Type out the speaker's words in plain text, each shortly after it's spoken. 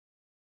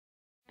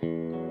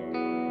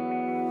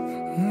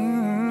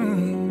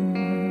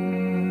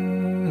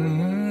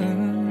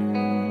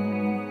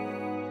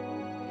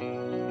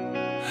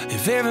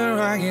If ever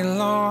I get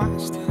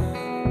lost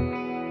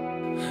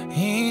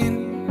in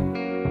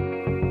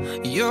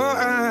your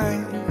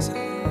eyes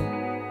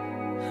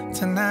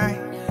tonight,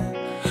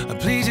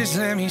 please just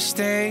let me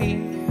stay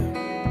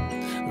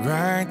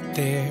right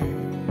there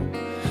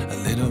a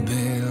little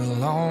bit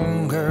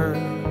longer.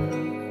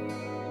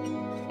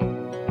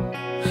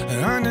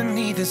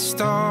 Underneath the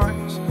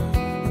stars,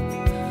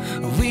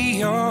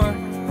 we are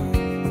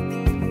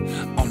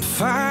on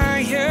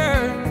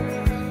fire,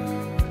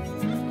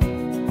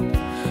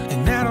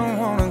 and I don't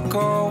wanna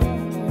go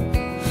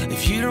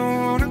if you don't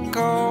wanna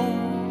go.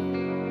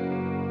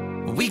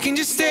 We can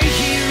just stay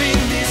here in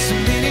this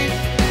minute,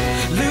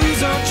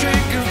 lose all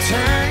track of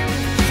time.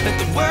 Let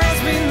the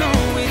world's been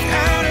on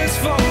without us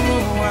for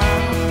a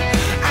while.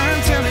 I'm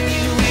telling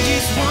you, we're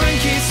just one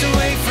kiss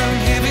away from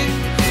heaven.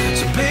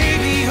 So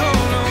baby,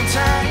 hold on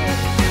tight,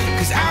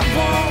 'cause I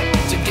want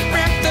to get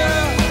wrapped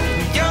up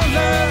in your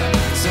love.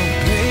 So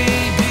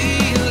baby,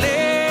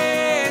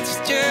 let's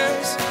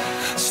just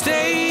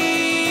stay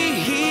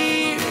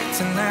here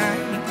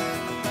tonight.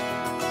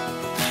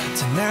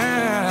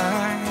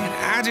 Tonight,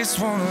 I just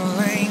wanna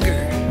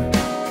linger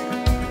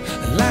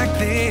like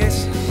this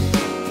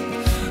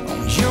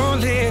on your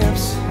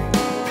lips.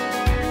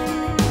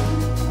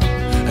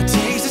 I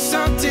taste the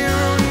salt there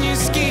on your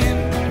skin,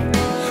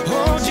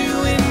 hold you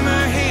in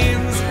my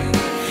hands.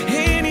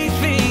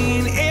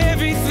 Anything and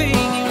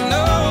everything, you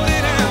know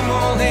that I'm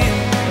all in.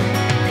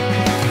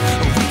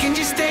 We can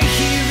just stay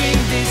here in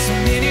this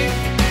minute,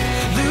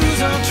 lose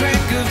all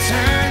track of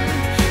time.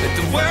 Let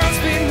the world's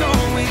been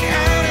on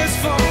without us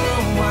for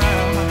a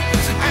while.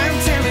 I'm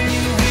telling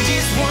you, we're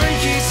just one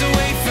kiss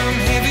away from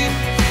heaven.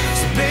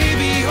 So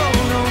baby,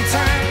 hold on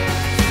tight,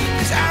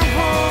 'cause I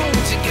want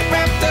to get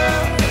wrapped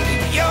up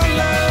in your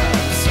love.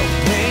 So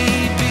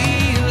baby,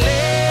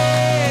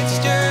 let's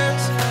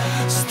just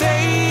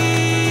stay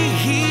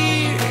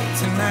here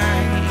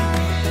tonight.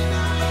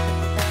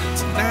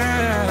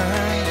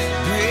 Tonight,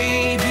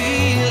 baby,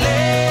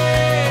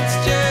 let's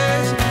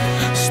just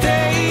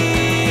stay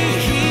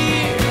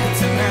here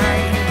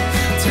tonight.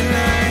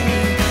 Tonight,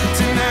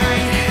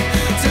 tonight,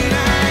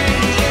 tonight,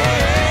 yeah.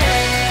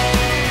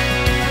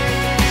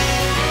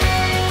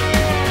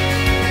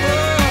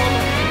 Oh,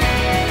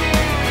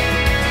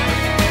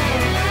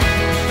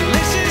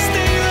 let's just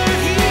stay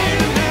right here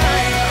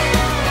tonight.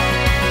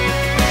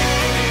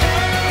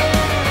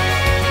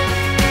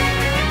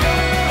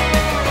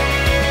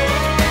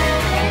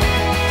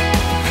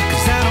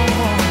 'Cause I don't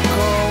wanna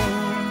go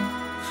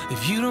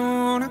if you don't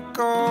wanna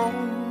go.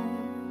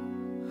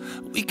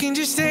 We can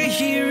just stay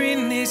here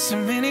in this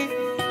minute,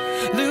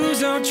 lose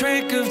all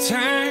track of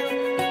time.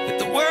 Let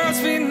the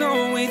world's been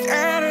on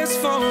without